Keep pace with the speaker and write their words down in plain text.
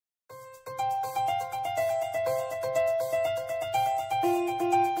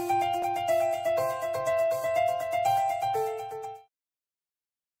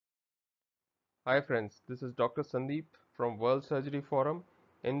Hi friends, this is Dr. Sandeep from World Surgery Forum.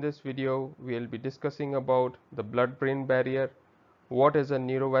 In this video, we'll be discussing about the blood-brain barrier, what is a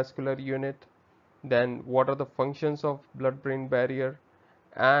neurovascular unit, then what are the functions of blood-brain barrier,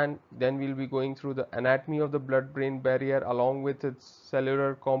 and then we'll be going through the anatomy of the blood-brain barrier along with its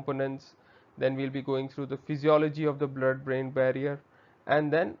cellular components. Then we'll be going through the physiology of the blood-brain barrier, and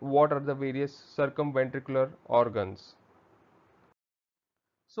then what are the various circumventricular organs.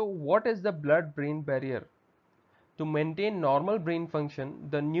 So what is the blood-brain barrier? To maintain normal brain function,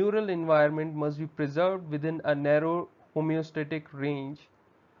 the neural environment must be preserved within a narrow homeostatic range.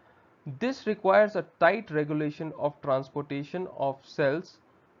 This requires a tight regulation of transportation of cells,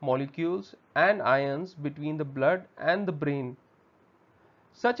 molecules, and ions between the blood and the brain.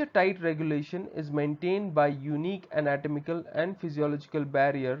 Such a tight regulation is maintained by unique anatomical and physiological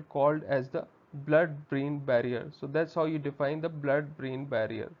barrier called as the blood-brain barrier. So that's how you define the blood-brain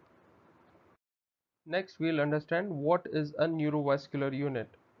barrier. Next, we'll understand what is a neurovascular unit.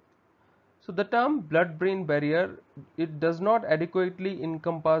 So the term blood-brain barrier, it does not adequately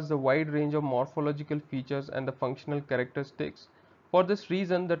encompass the wide range of morphological features and the functional characteristics. For this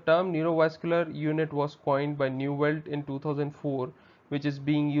reason, the term neurovascular unit was coined by Neuvelt in 2004, which is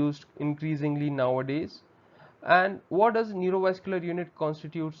being used increasingly nowadays. And what does neurovascular unit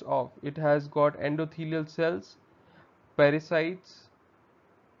constitutes of? It has got endothelial cells, pericytes,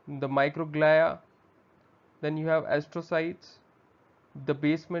 the microglia, then you have astrocytes, the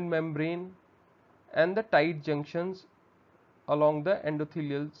basement membrane, and the tight junctions along the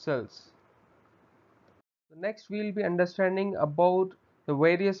endothelial cells. So next we will be understanding about the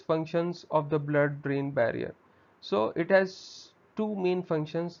various functions of the blood-brain barrier. So it has two main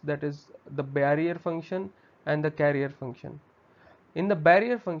functions, that is the barrier function and the carrier function. In the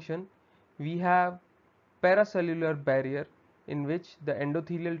barrier function, we have paracellular barrier, in which the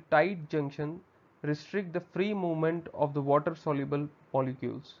endothelial tight junction restrict the free movement of the water soluble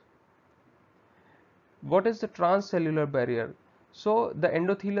molecules. What is the transcellular barrier? So the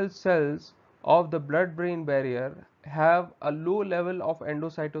endothelial cells of the blood-brain barrier have a low level of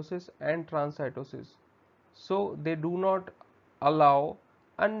endocytosis and transcytosis, so they do not allow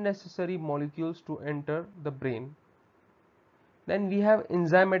unnecessary molecules to enter the brain. Then we have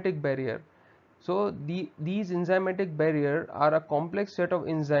enzymatic barrier. So these enzymatic barrier are a complex set of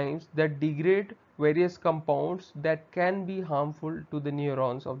enzymes that degrade various compounds that can be harmful to the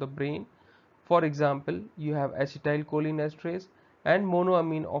neurons of the brain. For example, you have acetylcholinesterase and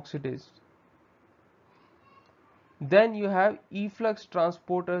monoamine oxidase. Then you have efflux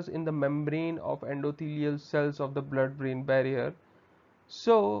transporters in the membrane of endothelial cells of the blood-brain barrier.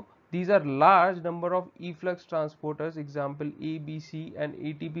 So these are large number of efflux transporters, example ABC and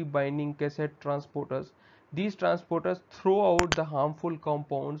ATP binding cassette transporters. These transporters throw out the harmful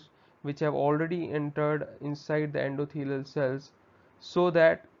compounds which have already entered inside the endothelial cells, so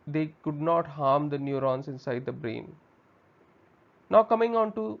that they could not harm the neurons inside the brain. Now coming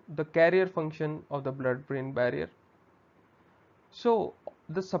on to the carrier function of the blood-brain barrier. So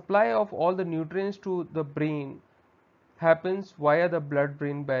the supply of all the nutrients to the brain happens via the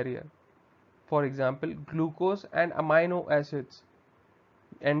blood-brain barrier. For example, glucose and amino acids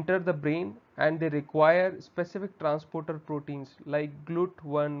enter the brain and they require specific transporter proteins like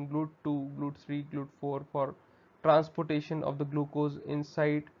GLUT1, GLUT2, GLUT3, GLUT4 for transportation of the glucose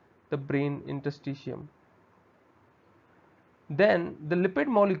inside the brain interstitium. Then the lipid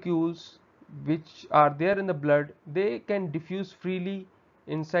molecules which are there in the blood, they can diffuse freely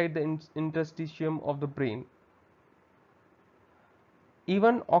inside the interstitium of the brain.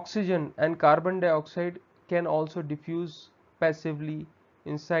 Even oxygen and carbon dioxide can also diffuse passively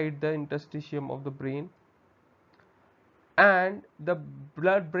inside the interstitium of the brain. And the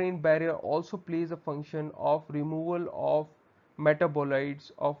blood-brain barrier also plays a function of removal of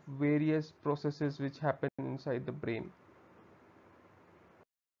metabolites of various processes which happen inside the brain.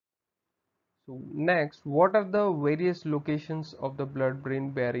 So next, what are the various locations of the blood-brain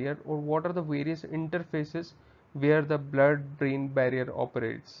barrier, or what are the various interfaces where the blood-brain barrier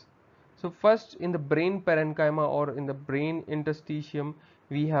operates? So first, in the brain parenchyma or in the brain interstitium,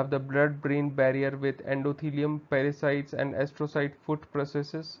 we have the blood-brain barrier with endothelium, pericytes and astrocyte foot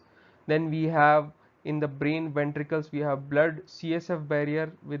processes. Then we have in the brain ventricles, we have blood CSF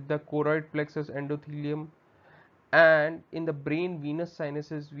barrier with the choroid plexus endothelium, and in the brain venous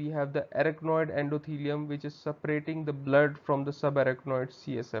sinuses we have the arachnoid endothelium, which is separating the blood from the subarachnoid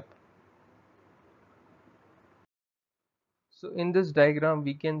CSF. So in this diagram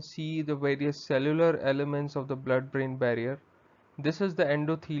we can see the various cellular elements of the blood-brain barrier. This is the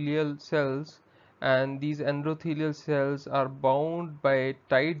endothelial cells, and these endothelial cells are bound by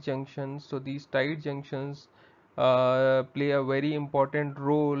tight junctions. So these tight junctions play a very important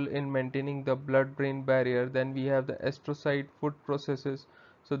role in maintaining the blood-brain barrier. Then we have the astrocyte foot processes.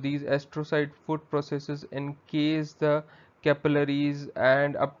 So these astrocyte foot processes encase the capillaries,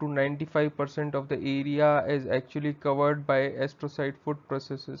 and up to 95% of the area is actually covered by astrocyte foot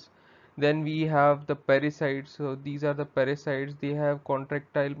processes. Then we have the parasites. So these are the parasites. They have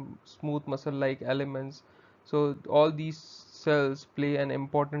contractile smooth muscle like elements. So all these cells play an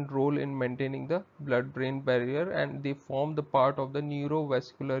important role in maintaining the blood brain barrier, and they form the part of the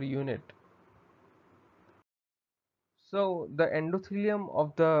neurovascular unit. So the endothelium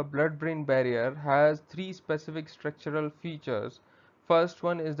of the blood brain barrier has three specific structural features. First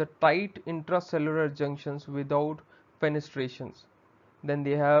one is the tight intracellular junctions without fenestrations. Then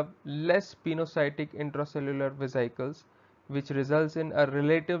they have less pinocytic intracellular vesicles, which results in a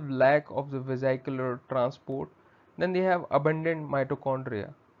relative lack of the vesicular transport. Then they have abundant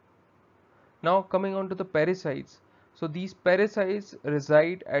mitochondria. Now coming on to the parasites. So these parasites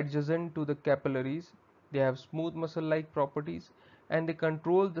reside adjacent to the capillaries. They have smooth muscle-like properties, and they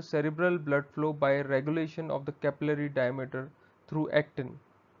control the cerebral blood flow by regulation of the capillary diameter through actin.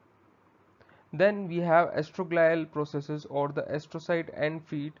 Then we have astroglial processes, or the astrocyte end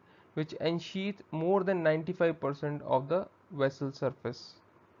feet, which ensheath more than 95% of the vessel surface.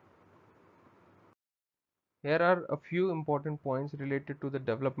 Here are a few important points related to the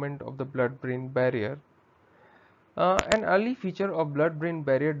development of the blood-brain barrier. An early feature of blood-brain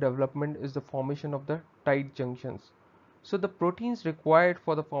barrier development is the formation of the tight junctions. So the proteins required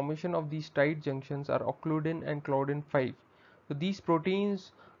for the formation of these tight junctions are occludin and claudin 5. So these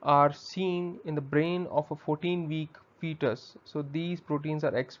proteins are seen in the brain of a 14-week fetus. So these proteins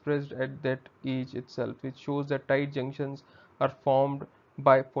are expressed at that age itself, which shows that tight junctions are formed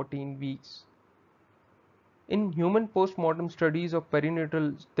by 14 weeks. In human postmortem studies of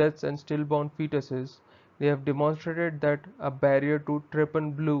perinatal deaths and stillborn fetuses, they have demonstrated that a barrier to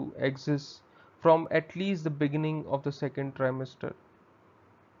trypan blue exists from at least the beginning of the second trimester.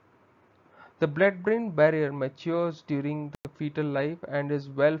 The blood-brain barrier matures during the fetal life and is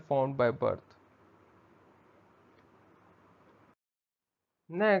well formed by birth.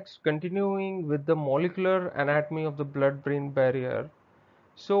 Next, continuing with the molecular anatomy of the blood-brain barrier.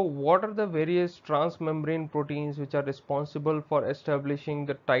 So what are the various transmembrane proteins which are responsible for establishing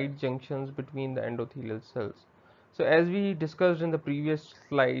the tight junctions between the endothelial cells? So as we discussed in the previous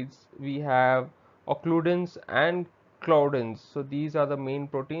slides, we have occludins and claudins. So these are the main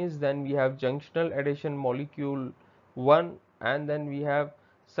proteins. Then we have junctional adhesion molecule 1, and then we have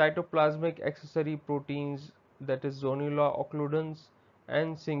cytoplasmic accessory proteins, that is zonula, occludins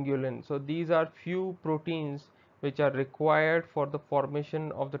and cingulin. So these are few proteins which are required for the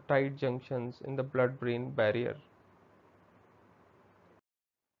formation of the tight junctions in the blood-brain barrier.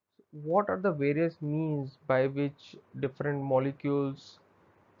 What are the various means by which different molecules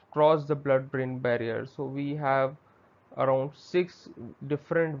cross the blood-brain barrier? So we have around 6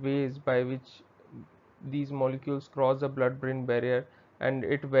 different ways by which these molecules cross the blood-brain barrier, and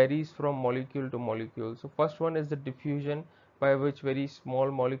it varies from molecule to molecule. So first one is the diffusion, by which very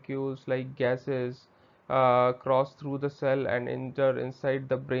small molecules like gases cross through the cell and enter inside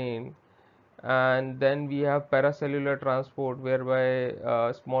the brain. And then we have paracellular transport, whereby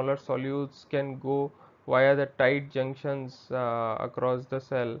smaller solutes can go via the tight junctions across the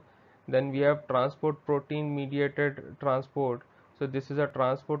cell. Then we have transport protein mediated transport. So this is a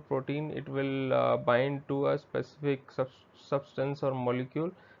transport protein. It will bind to a specific substance or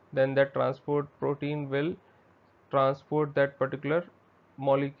molecule. Then that transport protein will transport that particular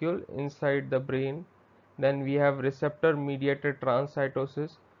molecule inside the brain. Then we have receptor mediated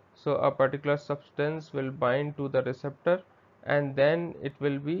transcytosis. So a particular substance will bind to the receptor, and then it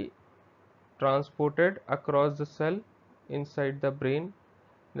will be transported across the cell inside the brain.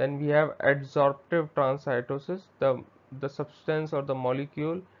 Then we have adsorptive transcytosis. The substance or the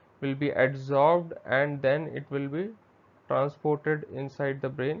molecule will be adsorbed, and then it will be transported inside the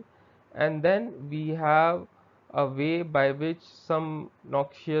brain. And then we have a way by which some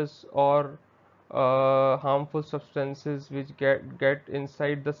noxious or harmful substances which get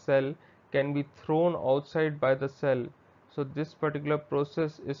inside the cell can be thrown outside by the cell. So this particular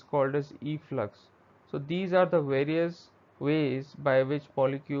process is called as efflux. So these are the various ways by which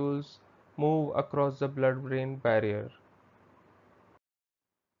molecules move across the blood-brain barrier.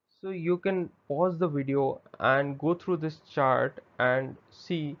 So you can pause the video and go through this chart and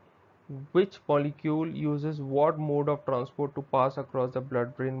see which molecule uses what mode of transport to pass across the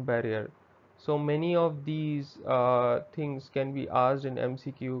blood-brain barrier. So many of these things can be asked in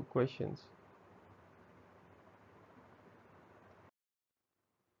MCQ questions.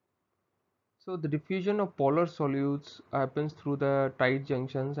 So the diffusion of polar solutes happens through the tight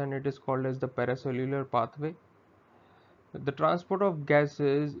junctions and it is called as the paracellular pathway. The transport of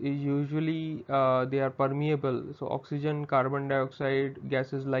gases is usually they are permeable. So oxygen, carbon dioxide,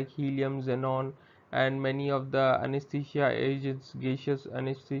 gases like helium, xenon, and many of the anesthesia agents, gaseous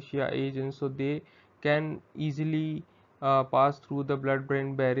anesthesia agents, so they can easily pass through the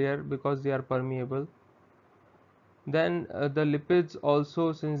blood-brain barrier because they are permeable. Then the lipids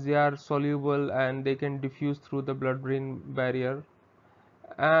also, since they are soluble and they can diffuse through the blood-brain barrier,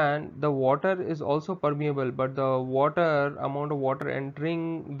 and the water is also permeable, but the water amount of water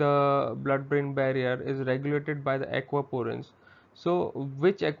entering the blood brain barrier is regulated by the aquaporins. So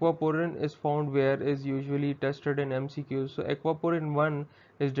which aquaporin is found where is usually tested in MCQs. So aquaporin 1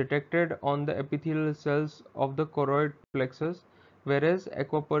 is detected on the epithelial cells of the choroid plexus, whereas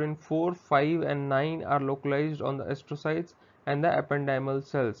aquaporin 4, 5 and 9 are localized on the astrocytes and the ependymal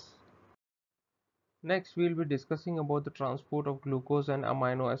cells. Next, we will be discussing about the transport of glucose and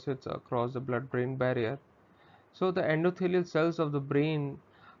amino acids across the blood-brain barrier. So, the endothelial cells of the brain,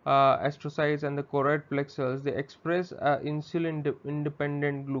 astrocytes, and the choroid plexus, they express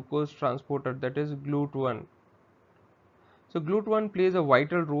insulin-independent glucose transporter, that is GLUT1. So, GLUT1 plays a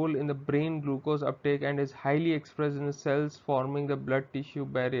vital role in the brain glucose uptake and is highly expressed in the cells forming the blood tissue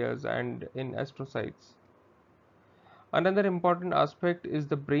barriers and in astrocytes. Another important aspect is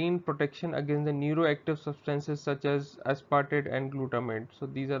the brain protection against the neuroactive substances such as aspartate and glutamate. So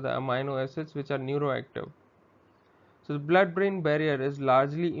these are the amino acids which are neuroactive. So the blood-brain barrier is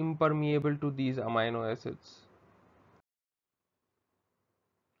largely impermeable to these amino acids.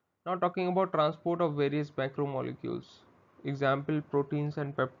 Now talking about transport of various macromolecules. Example, proteins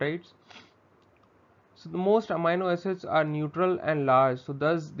and peptides. So the most amino acids are neutral and large, so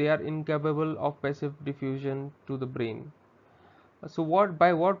thus they are incapable of passive diffusion to the brain. So what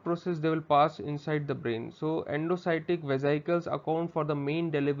by what process they will pass inside the brain? So endocytic vesicles account for the main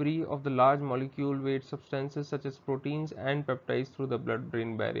delivery of the large molecule weight substances such as proteins and peptides through the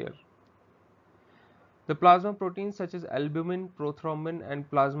blood-brain barrier. The plasma proteins such as albumin, prothrombin and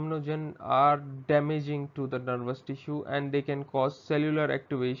plasminogen are damaging to the nervous tissue and they can cause cellular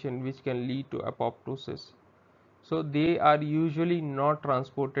activation which can lead to apoptosis. So they are usually not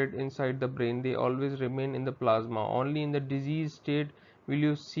transported inside the brain, they always remain in the plasma. Only in the disease state will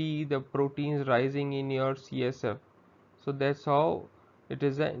you see the proteins rising in your CSF. So that's how it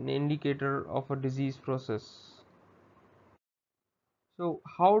is an indicator of a disease process. So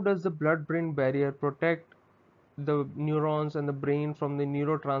how does the blood-brain barrier protect the neurons and the brain from the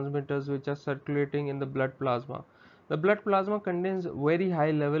neurotransmitters which are circulating in the blood plasma? The blood plasma contains very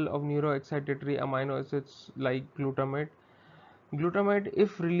high level of neuroexcitatory amino acids like glutamate. Glutamate,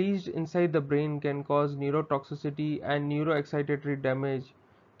 if released inside the brain, can cause neurotoxicity and neuroexcitatory damage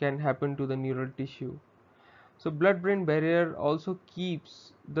can happen to the neural tissue. So, blood-brain barrier also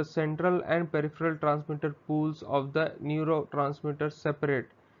keeps the central and peripheral transmitter pools of the neurotransmitters separate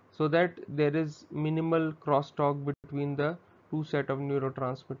so that there is minimal crosstalk between the two set of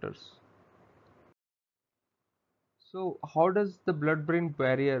neurotransmitters. So, how does the blood-brain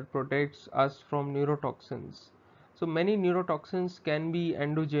barrier protects us from neurotoxins? So, many neurotoxins can be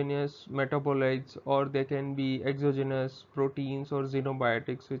endogenous metabolites or they can be exogenous proteins or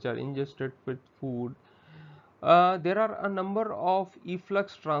xenobiotics which are ingested with food. There are a number of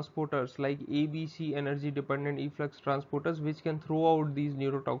efflux transporters like ABC energy dependent efflux transporters which can throw out these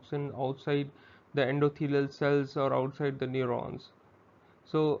neurotoxin outside the endothelial cells or outside the neurons.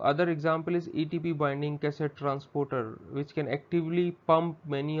 So other example is ATP binding cassette transporter which can actively pump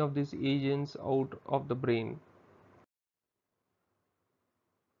many of these agents out of the brain.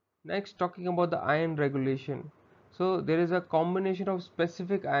 Next, talking about the ion regulation. So there is a combination of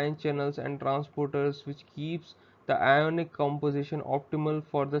specific ion channels and transporters which keeps the ionic composition optimal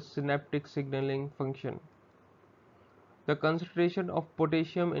for the synaptic signaling function. The concentration of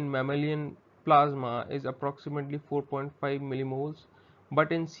potassium in mammalian plasma is approximately 4.5 millimoles,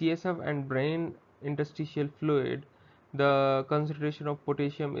 but in CSF and brain interstitial fluid, the concentration of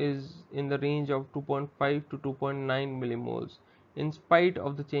potassium is in the range of 2.5 to 2.9 millimoles, in spite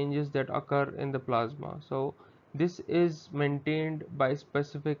of the changes that occur in the plasma. So, this is maintained by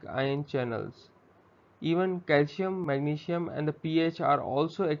specific ion channels. Even calcium, magnesium, and the pH are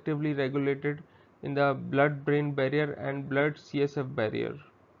also actively regulated in the blood-brain barrier and blood-CSF barrier.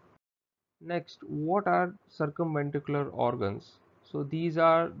 Next, what are circumventricular organs? So these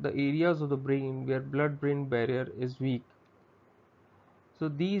are the areas of the brain where blood-brain barrier is weak. So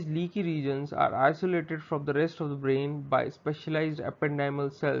these leaky regions are isolated from the rest of the brain by specialized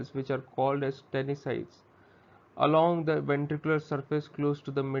ependymal cells which are called as tenocytes. along the ventricular surface close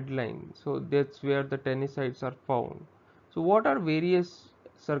to the midline. So that's where the tenocytes are found. So what are various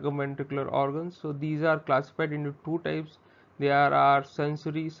circumventricular organs? So these are classified into two types. There are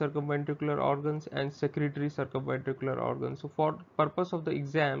sensory circumventricular organs and secretory circumventricular organs. So for purpose of the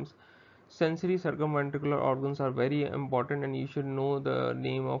exams, sensory circumventricular organs are very important, and you should know the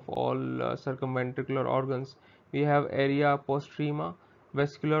name of all circumventricular organs. We have area postrema,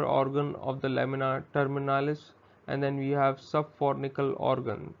 vascular organ of the lamina terminalis, and then we have subfornical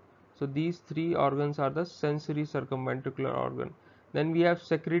organ. So these three organs are the sensory circumventricular organ. Then we have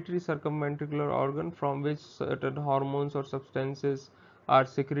secretory circumventricular organ, from which certain hormones or substances are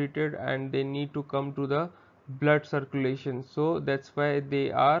secreted and they need to come to the blood circulation. So that's why they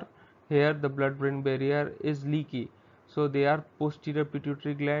are here. The blood brain barrier is leaky. So they are posterior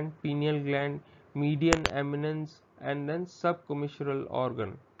pituitary gland, pineal gland, median eminence, and then subcommissural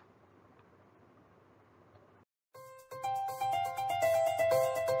organ.